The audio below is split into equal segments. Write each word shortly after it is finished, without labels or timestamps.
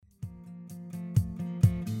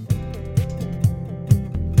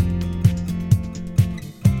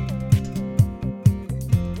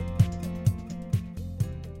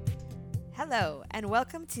Hello, and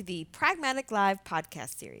welcome to the Pragmatic Live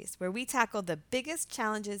podcast series, where we tackle the biggest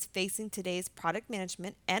challenges facing today's product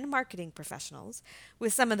management and marketing professionals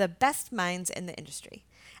with some of the best minds in the industry.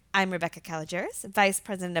 I'm Rebecca Caligeris, Vice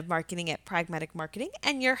President of Marketing at Pragmatic Marketing,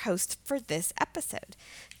 and your host for this episode.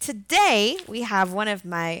 Today, we have one of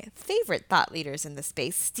my favorite thought leaders in the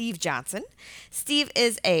space, Steve Johnson. Steve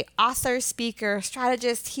is an author, speaker,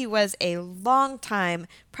 strategist. He was a longtime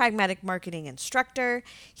pragmatic marketing instructor.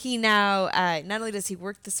 He now, not only does he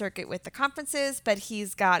work the circuit with the conferences, but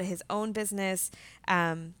he's got his own business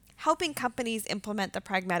helping companies implement the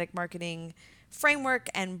pragmatic marketing framework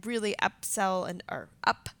and really upsell or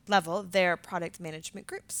up level their product management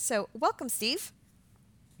groups. So welcome, Steve.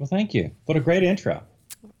 Well, thank you. What a great intro.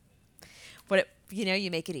 You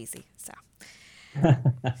make it easy.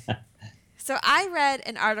 So I read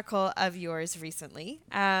an article of yours recently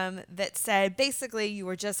that said basically you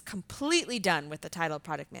were just completely done with the title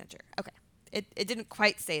product manager. Okay. It didn't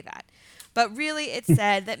quite say that. But really it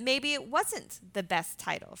said that maybe it wasn't the best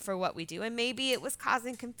title for what we do, and maybe it was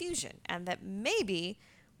causing confusion, and that maybe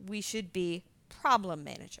we should be problem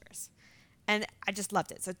managers. And I just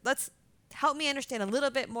loved it. So let's help me understand a little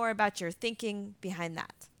bit more about your thinking behind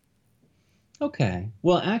that. Okay.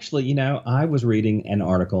 Well, actually, I was reading an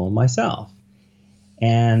article myself,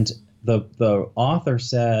 and the author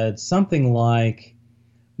said something like,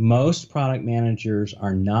 most product managers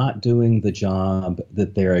are not doing the job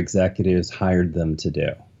that their executives hired them to do.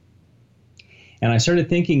 And I started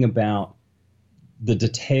thinking about the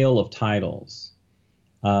detail of titles.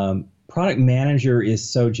 Product manager is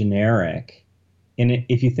so generic. And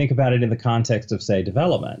if you think about it in the context of, say,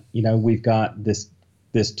 development, we've got this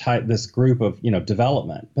group of,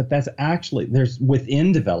 development, but that's actually, there's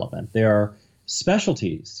within development, there are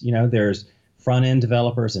specialties. There's front-end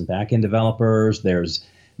developers and back-end developers. There's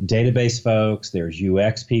database folks, there's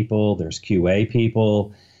UX people, there's QA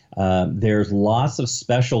people. There's lots of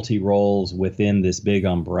specialty roles within this big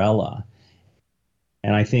umbrella.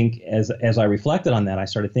 And I think as I reflected on that, I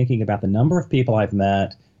started thinking about the number of people I've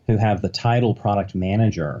met who have the title product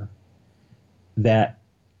manager, that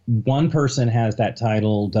one person has that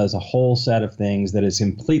title, does a whole set of things that is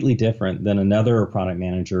completely different than another product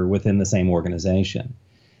manager within the same organization.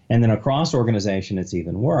 And then across organization, it's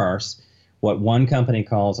even worse. What one company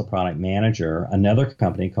calls a product manager, another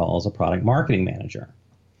company calls a product marketing manager.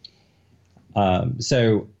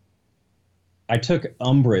 So I took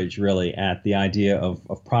umbrage really at the idea of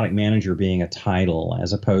product manager being a title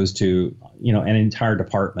as opposed to, an entire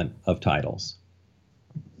department of titles.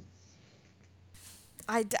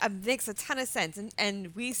 It makes a ton of sense.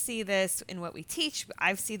 And we see this in what we teach.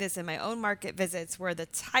 I see this in my own market visits where the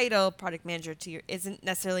title product manager isn't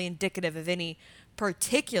necessarily indicative of any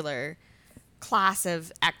particular class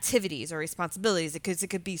of activities or responsibilities, because it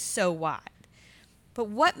could be so wide. But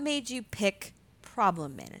what made you pick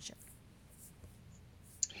problem manager?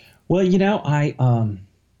 Well,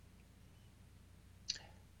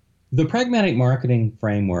 the pragmatic marketing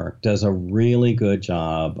framework does a really good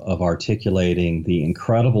job of articulating the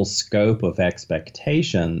incredible scope of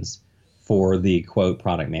expectations for the quote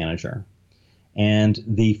product manager. And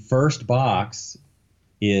the first box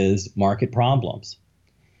is market problems.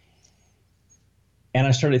 And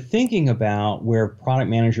I started thinking about where product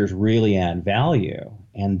managers really add value,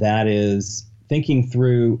 and that is thinking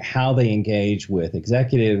through how they engage with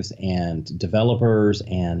executives and developers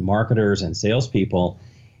and marketers and salespeople.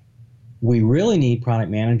 We really need product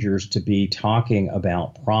managers to be talking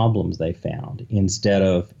about problems they found instead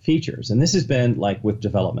of features. And this has been like with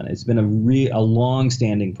development. It's been a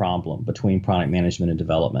long-standing problem between product management and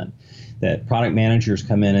development, that product managers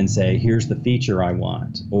come in and say, here's the feature I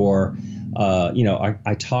want, or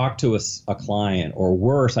I talk to a client, or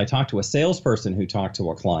worse, I talk to a salesperson who talked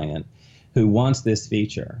to a client who wants this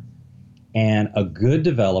feature. And a good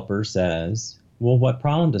developer says, well, what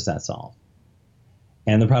problem does that solve?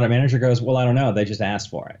 And the product manager goes, well, I don't know. They just asked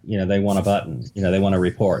for it. They want a button. They want a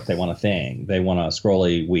report. They want a thing. They want a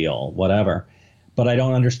scrolly wheel, whatever. But I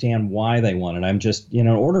don't understand why they want it. I'm just, an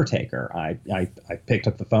order taker. I picked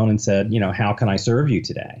up the phone and said, how can I serve you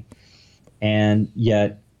today? And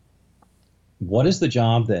yet, what is the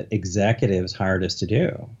job that executives hired us to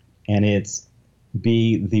do? And it's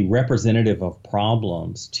be the representative of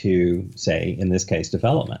problems to, say, in this case,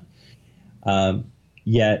 development.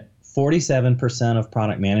 Yet 47% of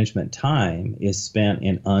product management time is spent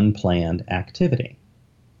in unplanned activity.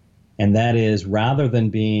 And that is, rather than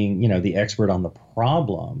being, the expert on the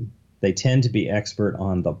problem, they tend to be expert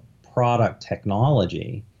on the product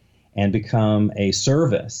technology and become a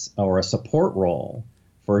service or a support role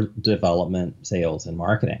for development, sales, and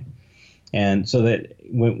marketing. And so that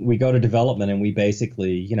when we go to development and we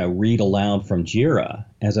basically, read aloud from Jira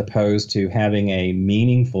as opposed to having a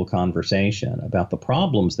meaningful conversation about the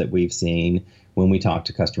problems that we've seen when we talk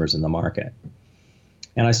to customers in the market.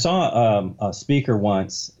 And I saw a speaker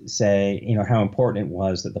once say, how important it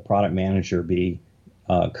was that the product manager be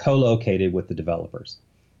co-located with the developers.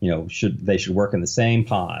 They should work in the same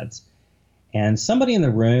pods. And somebody in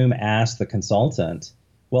the room asked the consultant,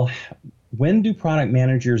 well, when do product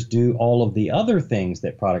managers do all of the other things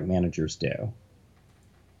that product managers do?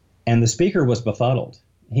 And the speaker was befuddled.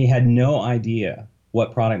 He had no idea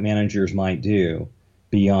what product managers might do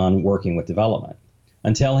beyond working with development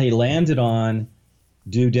until he landed on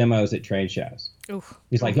do demos at trade shows. Oof.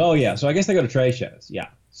 He's like, oh, yeah, so I guess they go to trade shows. Yeah.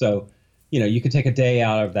 So, you could take a day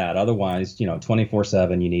out of that. Otherwise,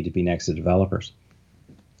 24/7, you need to be next to developers.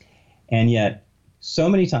 And yet, so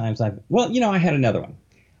many times I had another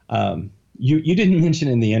one. You didn't mention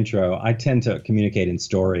in the intro, I tend to communicate in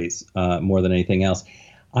stories more than anything else.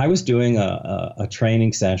 I was doing a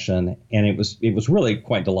training session, and it was really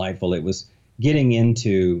quite delightful. It was getting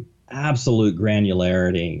into absolute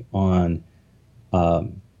granularity on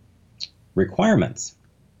requirements.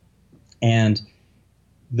 And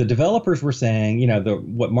the developers were saying,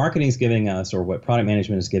 what marketing is giving us or what product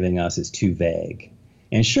management is giving us is too vague.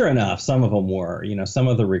 And sure enough, some of them were, some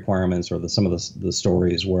of the requirements or some of the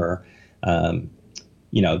stories were,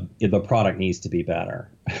 the product needs to be better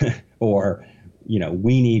or,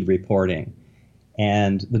 we need reporting.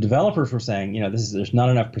 And the developers were saying, there's not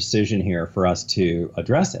enough precision here for us to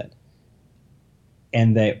address it.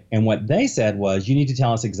 And what they said was, you need to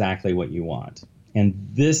tell us exactly what you want. And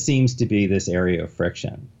this seems to be this area of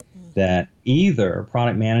friction that either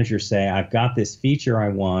product managers say, I've got this feature I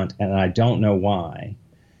want and I don't know why.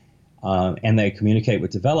 And they communicate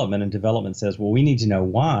with development, and development says, well, we need to know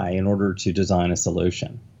why in order to design a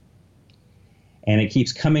solution. And it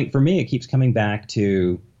keeps coming back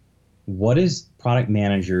to what is product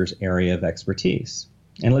manager's area of expertise?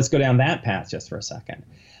 And let's go down that path just for a second.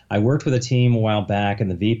 I worked with a team a while back,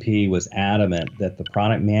 and the VP was adamant that the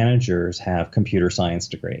product managers have computer science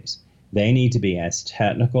degrees. They need to be as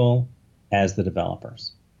technical as the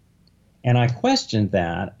developers. And I questioned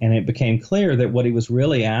that, and it became clear that what he was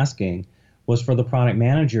really asking was for the product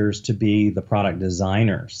managers to be the product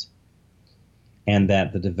designers, and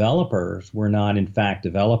that the developers were not, in fact,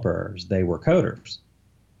 developers, they were coders.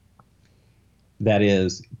 That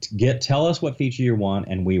is, tell us what feature you want,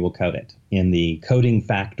 and we will code it in the coding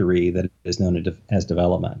factory that is known as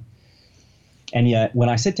development. And yet, when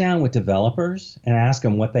I sit down with developers and ask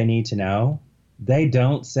them what they need to know, they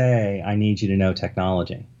don't say, I need you to know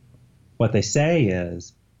technology. What they say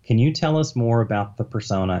is, can you tell us more about the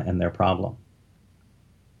persona and their problem?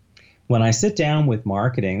 When I sit down with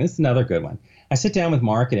marketing, this is another good one. I sit down with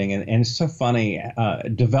marketing, and it's so funny.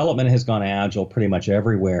 Development has gone agile pretty much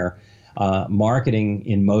everywhere. Marketing,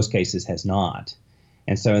 in most cases, has not.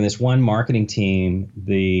 And so in this one marketing team,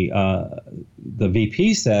 the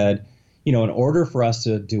VP said, in order for us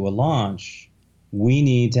to do a launch, we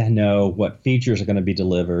need to know what features are going to be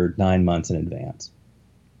delivered 9 months in advance.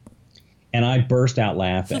 And I burst out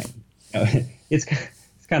laughing. It's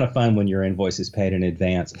kind of fun when your invoice is paid in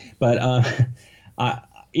advance, but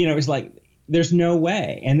it's like there's no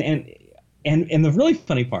way. And the really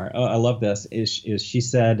funny part, I love this, is she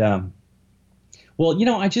said,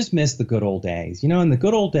 well, I just miss the good old days. In the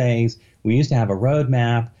good old days, we used to have a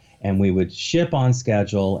roadmap, and we would ship on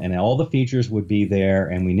schedule, and all the features would be there,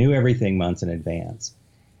 and we knew everything months in advance.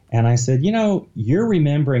 And I said, you're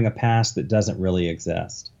remembering a past that doesn't really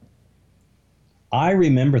exist. I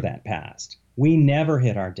remember that past. We never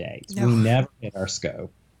hit our dates. No. We never hit our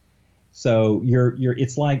scope. So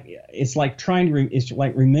it's like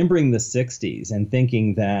remembering the 60s and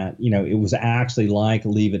thinking that, it was actually like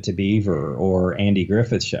Leave It to Beaver or Andy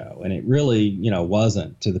Griffith Show. And it really,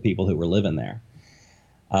 wasn't to the people who were living there.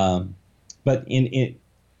 But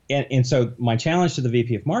so my challenge to the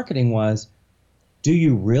VP of marketing was, do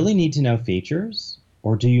you really need to know features,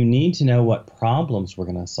 or do you need to know what problems we're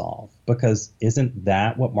going to solve? Because isn't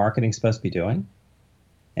that what marketing's supposed to be doing?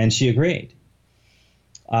 And she agreed.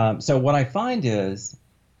 So what I find is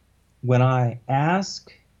when I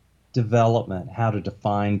ask development how to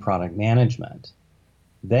define product management,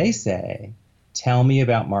 they say, tell me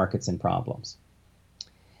about markets and problems.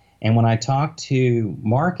 And when I talk to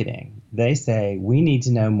marketing, they say, we need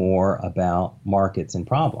to know more about markets and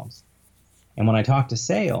problems. And when I talk to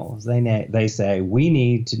sales, they say, we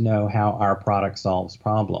need to know how our product solves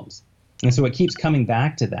problems. And so it keeps coming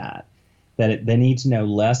back to that they need to know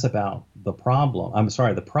less about the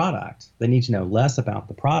product. They need to know less about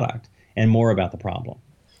the product and more about the problem.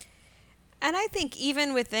 And I think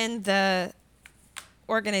even within the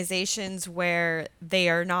organizations where they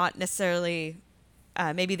are not necessarily,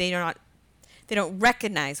 maybe they don't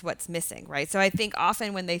recognize what's missing, right? So I think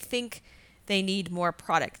often when they think they need more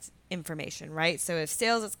product information, right? So if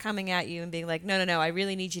sales is coming at you and being like, no, I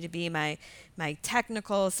really need you to be my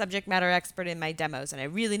technical subject matter expert in my demos, and I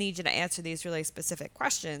really need you to answer these really specific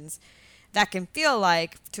questions, that can feel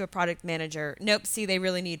like to a product manager, nope, see, they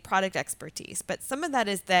really need product expertise. But some of that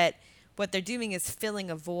is that what they're doing is filling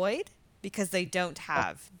a void because they don't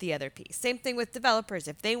have the other piece. Same thing with developers.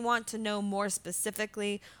 If they want to know more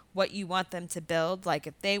specifically what you want them to build, like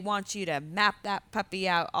if they want you to map that puppy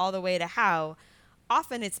out all the way to how,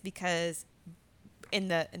 often it's because in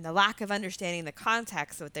the lack of understanding the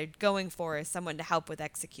context, what they're going for is someone to help with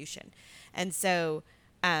execution. And so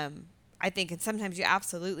I think sometimes you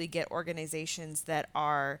absolutely get organizations that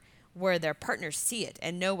are where their partners see it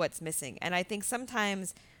and know what's missing. And I think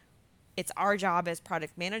sometimes it's our job as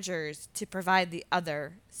product managers to provide the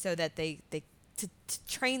other so that they to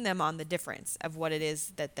train them on the difference of what it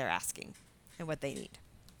is that they're asking and what they need.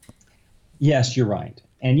 Yes, you're right.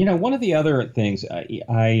 And one of the other things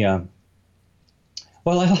I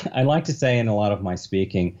like to say in a lot of my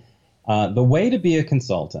speaking, the way to be a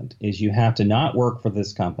consultant is you have to not work for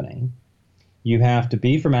this company. You have to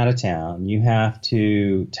be from out of town. You have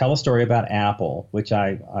to tell a story about Apple, which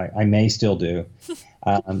I may still do.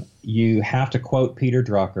 You have to quote Peter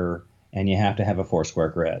Drucker, and you have to have a Foursquare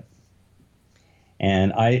grid.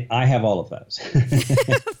 And I have all of those.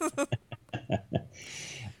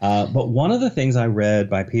 But one of the things I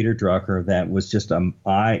read by Peter Drucker that was just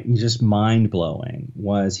mind-blowing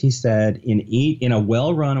was he said in a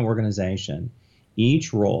well-run organization,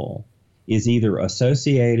 each role is either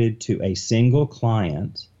associated to a single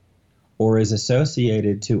client or is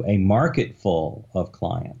associated to a market full of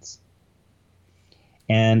clients.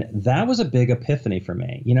 And that was a big epiphany for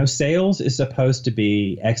me. Sales is supposed to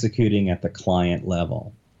be executing at the client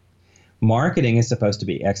level. Marketing is supposed to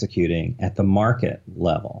be executing at the market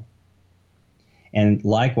level. And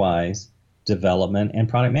likewise, development and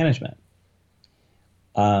product management.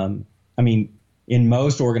 In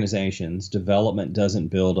most organizations, development doesn't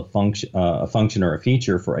build a function or a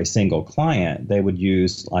feature for a single client. They would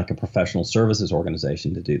use like a professional services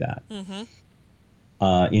organization to do that.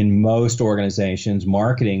 Mm-hmm. In most organizations,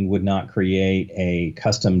 marketing would not create a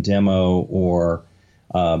custom demo or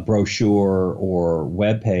brochure or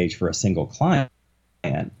web page for a single client.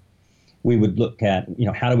 We would look at,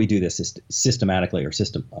 how do we do this systematically or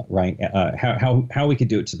how we could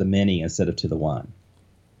do it to the many instead of to the one.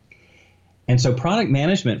 And so product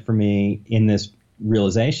management for me in this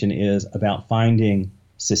realization is about finding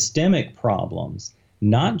systemic problems,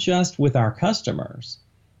 not just with our customers,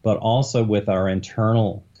 but also with our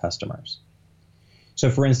internal customers. So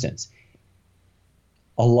for instance,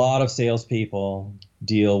 a lot of salespeople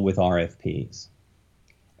deal with RFPs.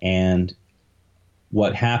 And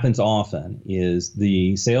what happens often is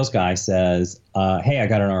the sales guy says, hey, I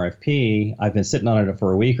got an RFP. I've been sitting on it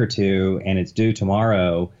for a week or two, and it's due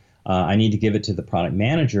tomorrow. I need to give it to the product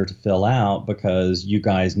manager to fill out because you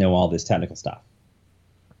guys know all this technical stuff.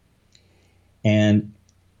 And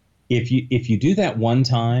if you do that one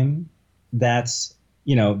time, that's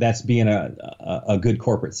being a good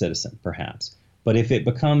corporate citizen, perhaps. But if it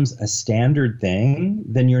becomes a standard thing,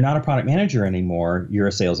 then you're not a product manager anymore. You're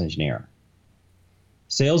a sales engineer.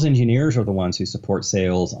 Sales engineers are the ones who support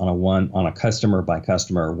sales on a customer by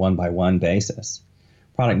customer, one by one basis.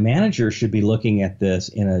 Product managers should be looking at this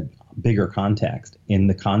in a bigger context, in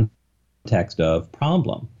the context of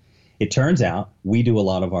problem. It turns out we do a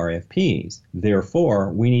lot of RFPs.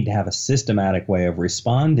 Therefore, we need to have a systematic way of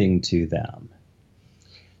responding to them.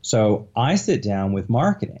 So I sit down with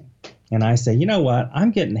marketing and I say, you know what?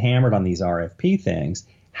 I'm getting hammered on these RFP things.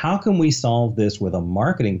 How can we solve this with a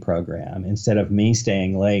marketing program instead of me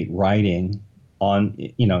staying late writing on,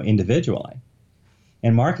 individually?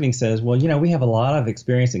 And marketing says, well, we have a lot of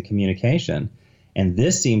experience in communication, and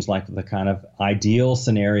this seems like the kind of ideal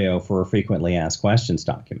scenario for a frequently asked questions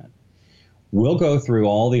document. We'll go through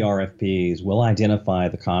all the RFPs, we'll identify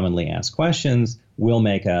the commonly asked questions, we'll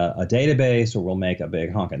make a database, or we'll make a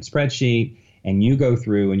big honking spreadsheet, and you go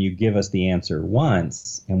through and you give us the answer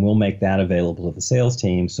once, and we'll make that available to the sales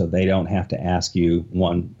team so they don't have to ask you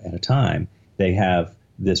one at a time. They have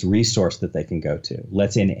this resource that they can go to.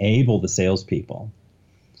 Let's enable the salespeople.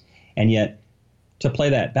 And yet, to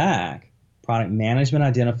play that back, product management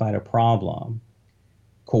identified a problem,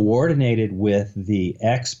 coordinated with the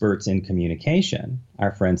experts in communication,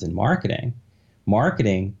 our friends in marketing.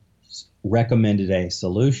 Marketing recommended a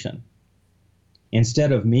solution.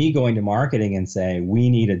 Instead of me going to marketing and say, we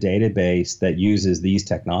need a database that uses these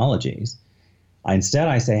technologies, instead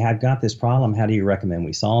I say, I've got this problem. How do you recommend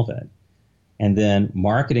we solve it? And then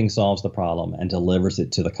marketing solves the problem and delivers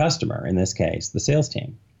it to the customer, in this case, the sales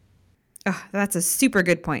team. Oh, that's a super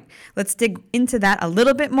good point. Let's dig into that a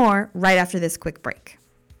little bit more right after this quick break.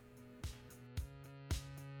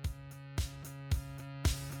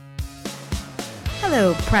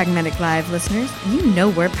 Hello, Pragmatic Live listeners. You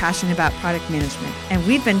know we're passionate about product management, and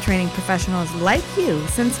we've been training professionals like you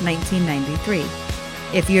since 1993.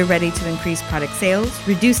 If you're ready to increase product sales,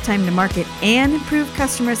 reduce time to market, and improve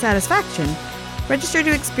customer satisfaction, register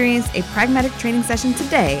to experience a Pragmatic training session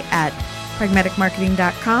today at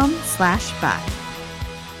pragmaticmarketing.com/buy.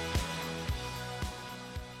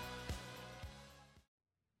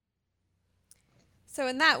 So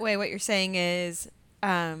in that way, what you're saying is,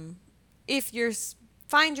 if you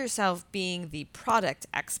find yourself being the product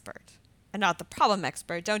expert and not the problem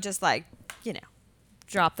expert, don't just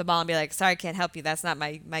drop the ball and be like, sorry, I can't help you. That's not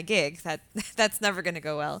my gig. That's never going to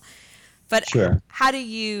go well. But sure. How do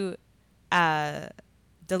you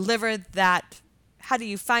deliver that? How do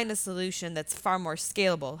you find a solution that's far more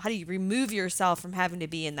scalable? How do you remove yourself from having to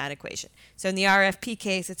be in that equation? So in the RFP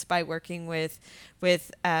case, it's by working with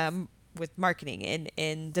marketing.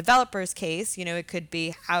 In developers' case, it could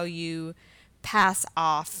be how you pass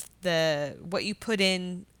off what you put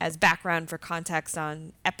in as background for context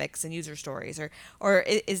on epics and user stories, or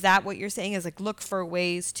is that what you're saying? Is like look for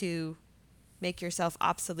ways to make yourself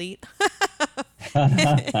obsolete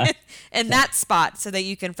in that spot so that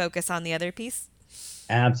you can focus on the other piece?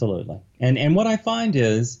 Absolutely. And what I find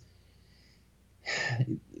is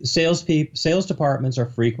sales departments are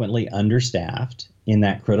frequently understaffed in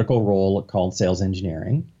that critical role called sales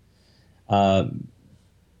engineering.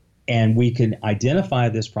 And we can identify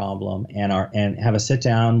this problem and have a sit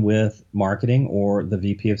down with marketing or the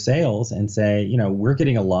VP of sales and say, we're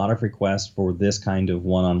getting a lot of requests for this kind of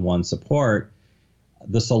one-on-one support.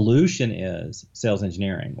 The solution is sales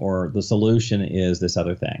engineering, or the solution is this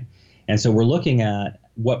other thing. And so we're looking at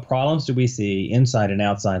what problems do we see inside and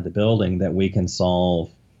outside the building that we can solve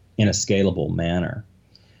in a scalable manner.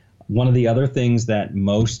 One of the other things that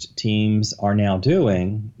most teams are now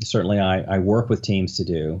doing, certainly I work with teams to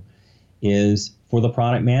do, is for the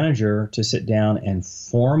product manager to sit down and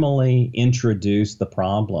formally introduce the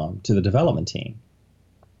problem to the development team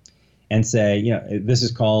and say, this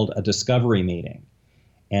is called a discovery meeting.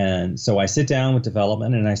 And so I sit down with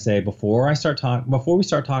development and I say, before we start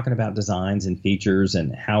talking about designs and features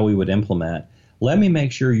and how we would implement, let me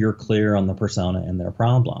make sure you're clear on the persona and their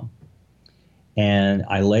problem. And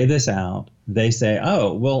I lay this out. They say,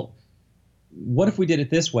 oh, well, what if we did it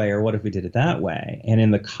this way, or what if we did it that way? And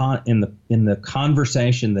in the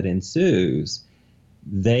conversation that ensues,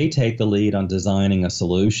 they take the lead on designing a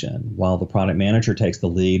solution, while the product manager takes the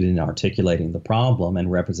lead in articulating the problem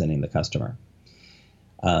and representing the customer.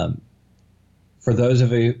 For those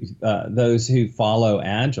of you, those who follow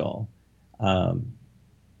Agile,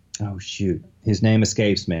 his name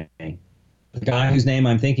escapes me. The guy whose name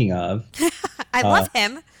I'm thinking of. I love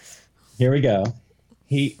him. Here we go.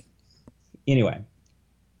 Anyway,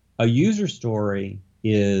 a user story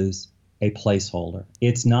is a placeholder.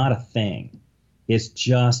 It's not a thing. It's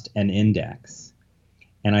just an index.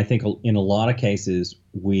 And I think in a lot of cases,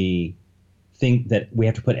 we think that we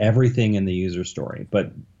have to put everything in the user story.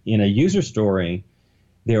 But in a user story,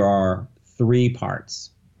 there are three parts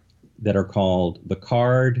that are called the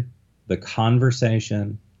card, the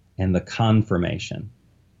conversation, and the confirmation.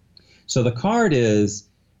 So the card is,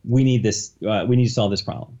 we need to solve this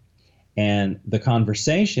problem. And the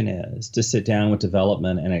conversation is to sit down with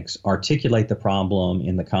development and articulate the problem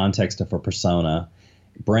in the context of a persona,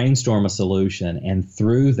 brainstorm a solution, and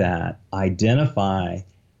through that, identify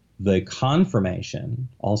the confirmation,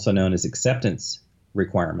 also known as acceptance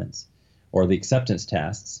requirements or the acceptance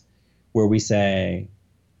tests, where we say,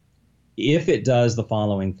 if it does the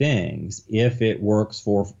following things, if it works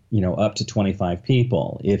for up to 25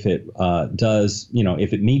 people, if it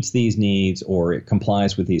if it meets these needs or it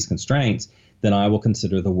complies with these constraints, then I will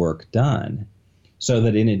consider the work done. So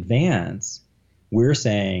that in advance, we're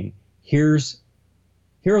saying, here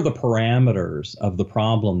are the parameters of the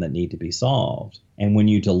problem that need to be solved. And when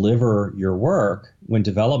you deliver your work, when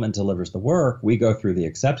development delivers the work, we go through the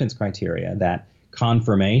acceptance criteria, that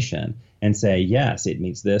confirmation, and say, yes, it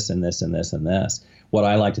meets this and this and this and this, what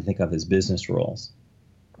I like to think of as business rules.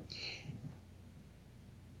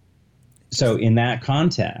 So in that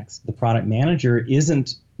context, the product manager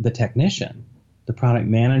isn't the technician. The product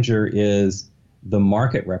manager is the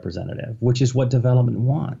market representative, which is what development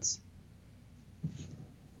wants.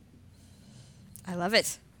 I love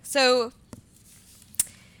it. So,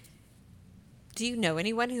 do you know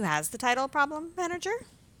anyone who has the title problem manager?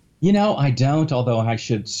 I don't, although I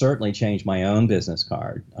should certainly change my own business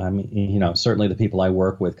card. I mean, certainly the people I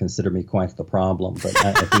work with consider me quite the problem, but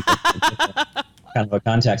I think that's kind of a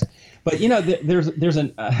context. But,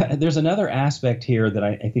 there's another aspect here that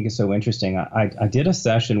I think is so interesting. I did a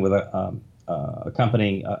session with a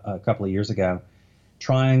company a couple of years ago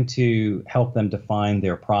trying to help them define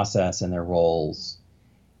their process and their roles.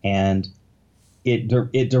 And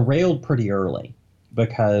it derailed pretty early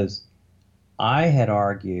because I had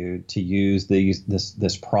argued to use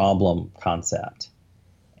this problem concept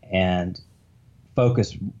and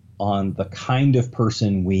focus on the kind of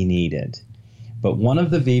person we needed. But one of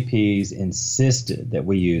the VPs insisted that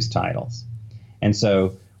we use titles. And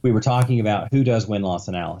so we were talking about who does win-loss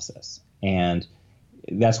analysis. And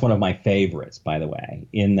that's one of my favorites, by the way,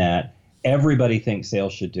 in that everybody thinks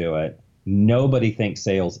sales should do it. Nobody thinks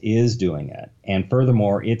sales is doing it. And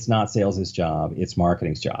furthermore, it's not sales' job, it's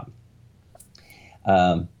marketing's job.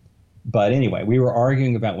 But anyway, we were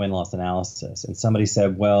arguing about win-loss analysis, and somebody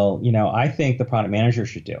said, well, I think the product manager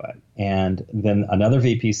should do it. And then another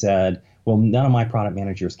VP said, well, none of my product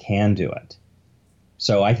managers can do it.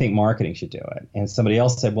 So I think marketing should do it. And somebody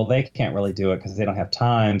else said, well, they can't really do it because they don't have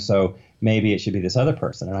time. So maybe it should be this other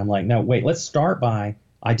person. And I'm like, no, wait, let's start by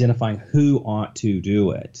identifying who ought to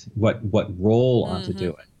do it, what role ought to do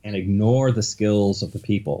it, and ignore the skills of the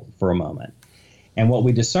people for a moment. And what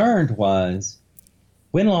we discerned was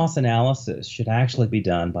win-loss analysis should actually be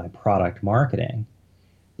done by product marketing,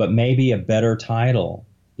 but maybe a better title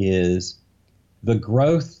is the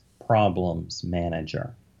growth problems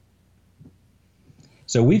manager.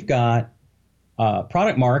 So we've got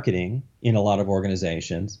product marketing in a lot of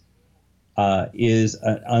organizations is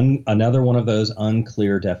another one of those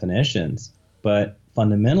unclear definitions, but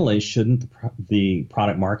fundamentally, shouldn't the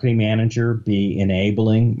product marketing manager be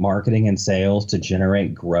enabling marketing and sales to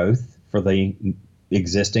generate growth for the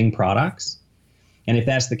existing products? And if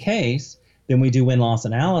that's the case, then we do win-loss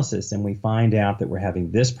analysis and we find out that we're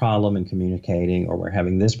having this problem in communicating or we're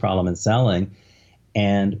having this problem in selling.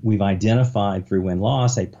 And we've identified through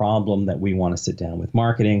win-loss a problem that we want to sit down with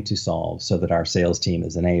marketing to solve so that our sales team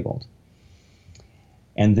is enabled.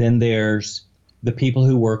 And then there's the people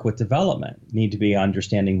who work with development need to be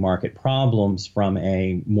understanding market problems from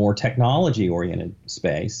a more technology-oriented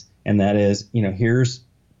space. And that is, here's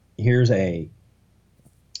a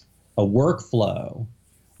workflow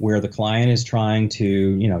where the client is trying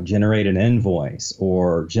to, generate an invoice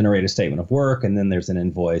or generate a statement of work, and then there's an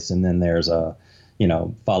invoice, and then there's a,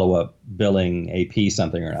 follow-up billing AP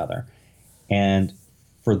something or another. And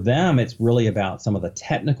for them, it's really about some of the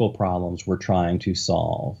technical problems we're trying to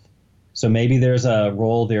solve. So maybe there's a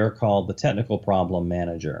role there called the technical problem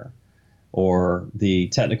manager or the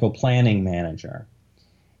technical planning manager.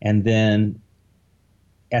 And then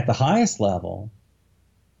at the highest level,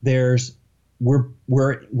 we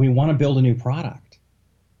want to build a new product.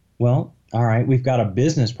 Well, all right, we've got a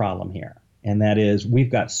business problem here. And that is, we've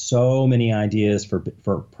got so many ideas for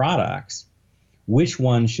products. Which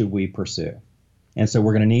one should we pursue? And so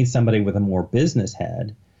we're going to need somebody with a more business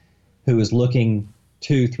head who is looking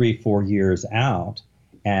 2, 3, 4 years out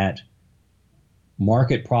at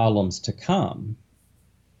market problems to come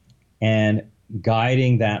and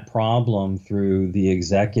guiding that problem through the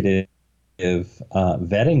executive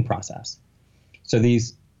vetting process. So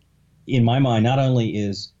these, in my mind, not only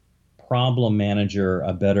is problem manager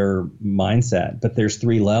a better mindset, but there's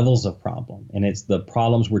 3 levels of problem. And it's the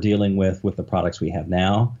problems we're dealing with the products we have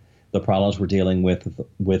now, the problems we're dealing with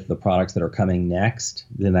the products that are coming next,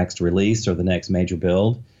 the next release or the next major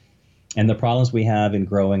build, and the problems we have in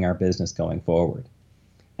growing our business going forward.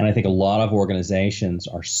 And I think a lot of organizations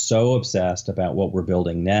are so obsessed about what we're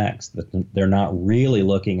building next that they're not really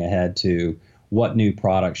looking ahead to what new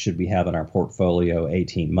products should we have in our portfolio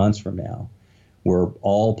 18 months from now. We're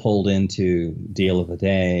all pulled into deal of the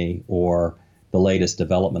day or the latest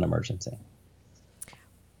development emergency.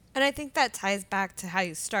 And I think that ties back to how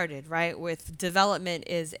you started, right? With development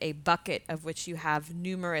is a bucket of which you have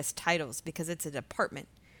numerous titles because it's a department.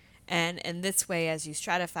 And in this way, as you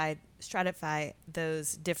stratify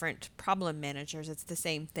those different problem managers, it's the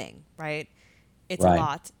same thing, right? It's right. A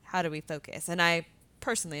lot. How do we focus? And I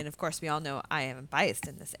personally, and of course we all know I am biased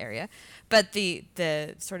in this area, but the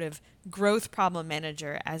sort of growth problem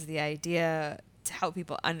manager as the idea to help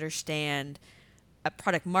people understand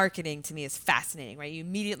product marketing to me is fascinating, right? You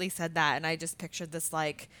immediately said that, and I just pictured this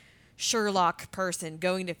like Sherlock person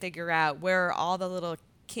going to figure out where are all the little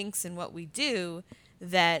kinks in what we do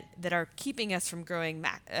that are keeping us from growing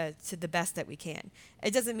to the best that we can.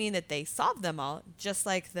 It doesn't mean that they solve them all, just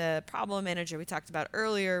like the problem manager we talked about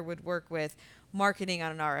earlier would work with marketing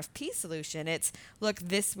on an RFP solution. It's, look,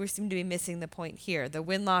 we seem to be missing the point here. The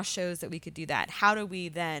win-loss shows that we could do that. How do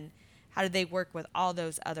they work with all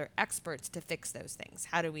those other experts to fix those things?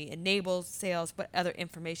 How do we enable sales? What other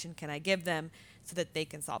information can I give them so that they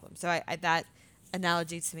can solve them? So that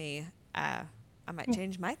analogy to me, I might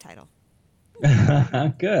change my title.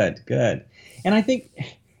 Good. And I think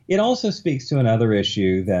it also speaks to another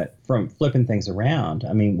issue that, from flipping things around,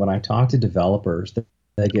 I mean, when I talk to developers,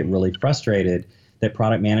 they get really frustrated that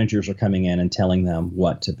product managers are coming in and telling them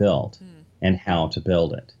what to build and how to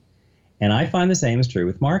build it. And I find the same is true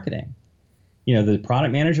with marketing. The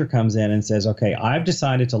product manager comes in and says, okay, I've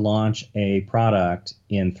decided to launch a product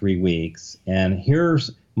in 3 weeks, and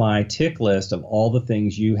here's my tick list of all the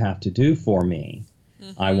things you have to do for me.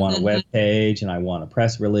 I want a web page, and I want a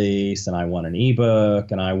press release, and I want an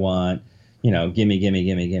ebook, and I want,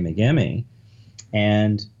 gimme.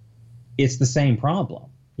 And it's the same problem.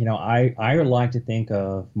 I like to think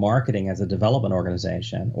of marketing as a development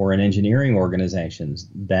organization or an engineering organization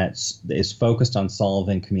that is focused on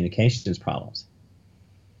solving communications problems.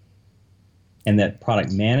 And that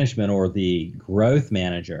product management or the growth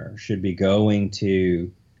manager should be going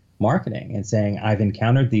to marketing and saying, I've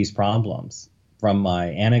encountered these problems from my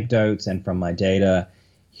anecdotes and from my data.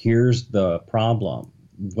 Here's the problem.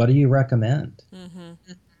 What do you recommend?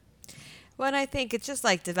 Mm-hmm. Well, and I think it's just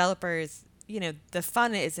like developers, the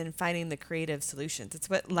fun is in finding the creative solutions. It's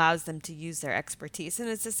what allows them to use their expertise. And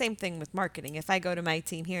it's the same thing with marketing. If I go to my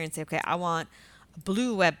team here and say, okay, I want a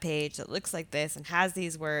blue web page that looks like this and has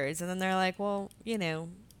these words, and then they're like, well,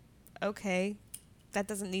 okay, that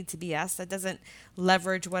doesn't need to be us. That doesn't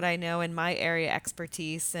leverage what I know in my area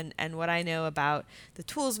expertise and what I know about the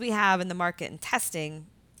tools we have in the market and testing,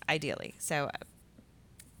 ideally. So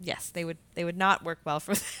yes, they would not work well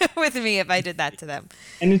with me if I did that to them.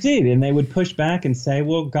 And indeed, and they would push back and say,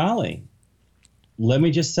 well, golly, let me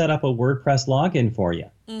just set up a WordPress login for you.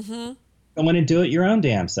 Mm-hmm. Go in and do it your own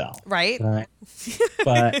damn self. Right.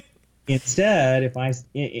 But instead, if I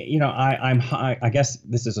guess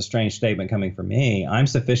this is a strange statement coming from me. I'm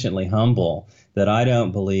sufficiently humble that I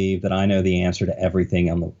don't believe that I know the answer to everything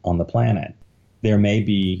on the planet. There may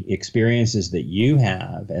be experiences that you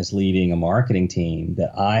have as leading a marketing team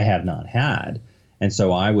that I have not had. And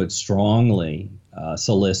so I would strongly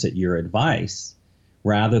solicit your advice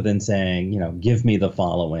rather than saying, give me the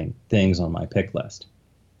following things on my pick list.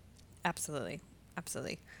 Absolutely.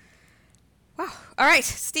 Wow. All right,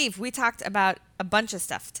 Steve, we talked about a bunch of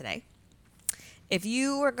stuff today. If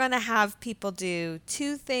you were going to have people do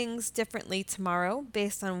 2 things differently tomorrow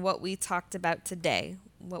based on what we talked about today,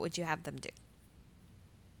 what would you have them do?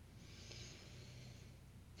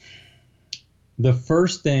 The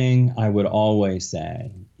first thing I would always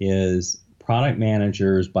say is product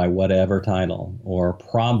managers, by whatever title, or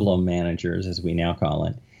problem managers, as we now call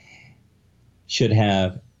it, should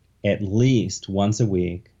have at least once a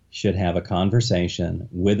week, should have a conversation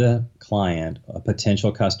with a client, a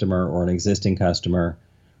potential customer or an existing customer,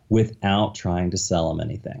 without trying to sell them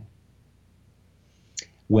anything.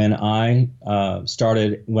 When I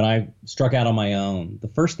struck out on my own, the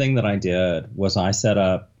first thing that I did was I set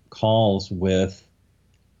up calls with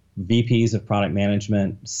VPs of product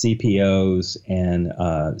management, CPOs, and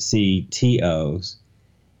CTOs,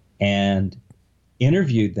 and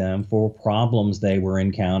interviewed them for problems they were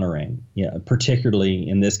encountering, particularly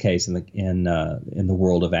in this case in the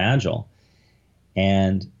world of Agile.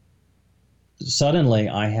 And suddenly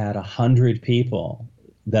I had 100 people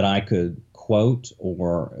that I could quote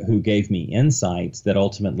or who gave me insights that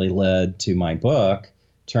ultimately led to my book,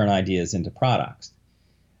 Turn Ideas into Products.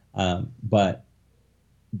 But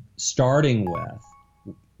starting with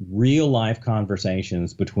real life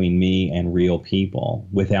conversations between me and real people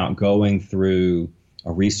without going through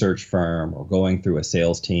a research firm or going through a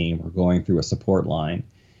sales team or going through a support line.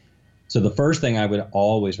 So the first thing I would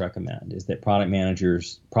always recommend is that product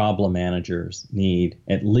managers, problem managers need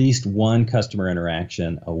at least one customer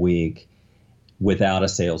interaction a week without a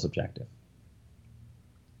sales objective.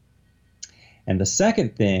 And the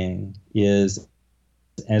second thing is,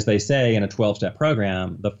 as they say in a 12-step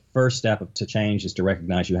program, the first step to change is to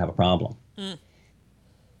recognize you have a problem.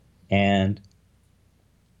 And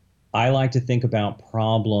I like to think about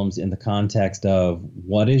problems in the context of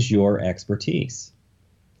what is your expertise?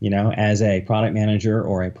 As a product manager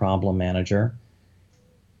or a problem manager,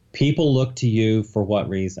 people look to you for what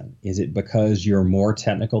reason? Is it because you're more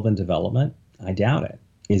technical than development? I doubt it.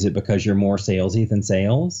 Is it because you're more salesy than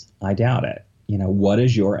sales? I doubt it. What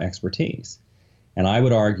is your expertise? And I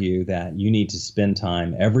would argue that you need to spend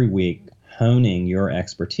time every week honing your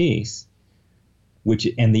expertise,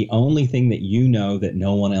 and the only thing that you know that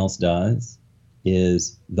no one else does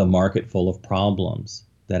is the market full of problems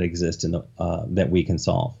that exist that we can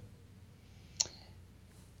solve.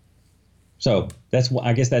 So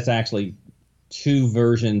I guess that's actually two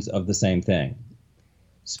versions of the same thing.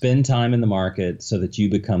 Spend time in the market so that you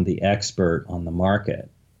become the expert on the market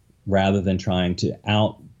rather than trying to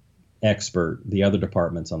out-expert the other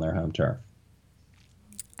departments on their home turf.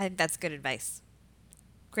 I think that's good advice.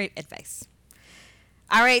 Great advice.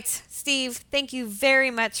 All right, Steve, thank you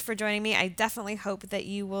very much for joining me. I definitely hope that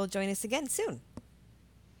you will join us again soon.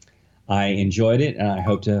 I enjoyed it, and I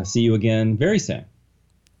hope to see you again very soon.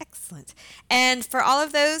 Excellent. And for all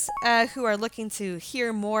of those who are looking to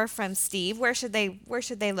hear more from Steve, where should they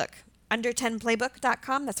look?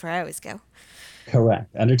 Under10playbook.com. That's where I always go.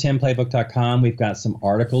 Correct. Under10playbook.com. We've got some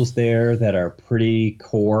articles there that are pretty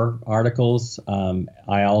core articles.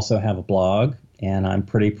 I also have a blog, and I'm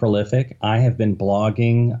pretty prolific. I have been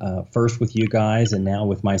blogging first with you guys and now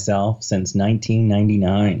with myself since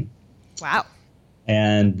 1999. Wow.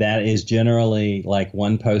 And that is generally like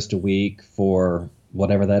one post a week for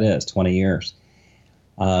whatever that is, 20 years.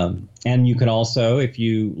 And you can also, if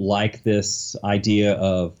you like this idea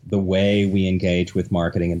of the way we engage with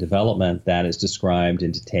marketing and development, that is described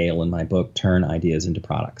in detail in my book, Turn Ideas into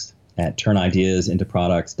Products, at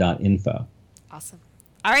turnideasintoproducts.info. Awesome.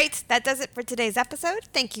 All right, that does it for today's episode.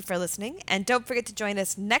 Thank you for listening. And don't forget to join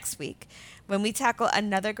us next week when we tackle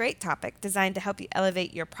another great topic designed to help you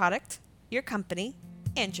elevate your product, your company,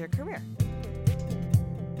 and your career.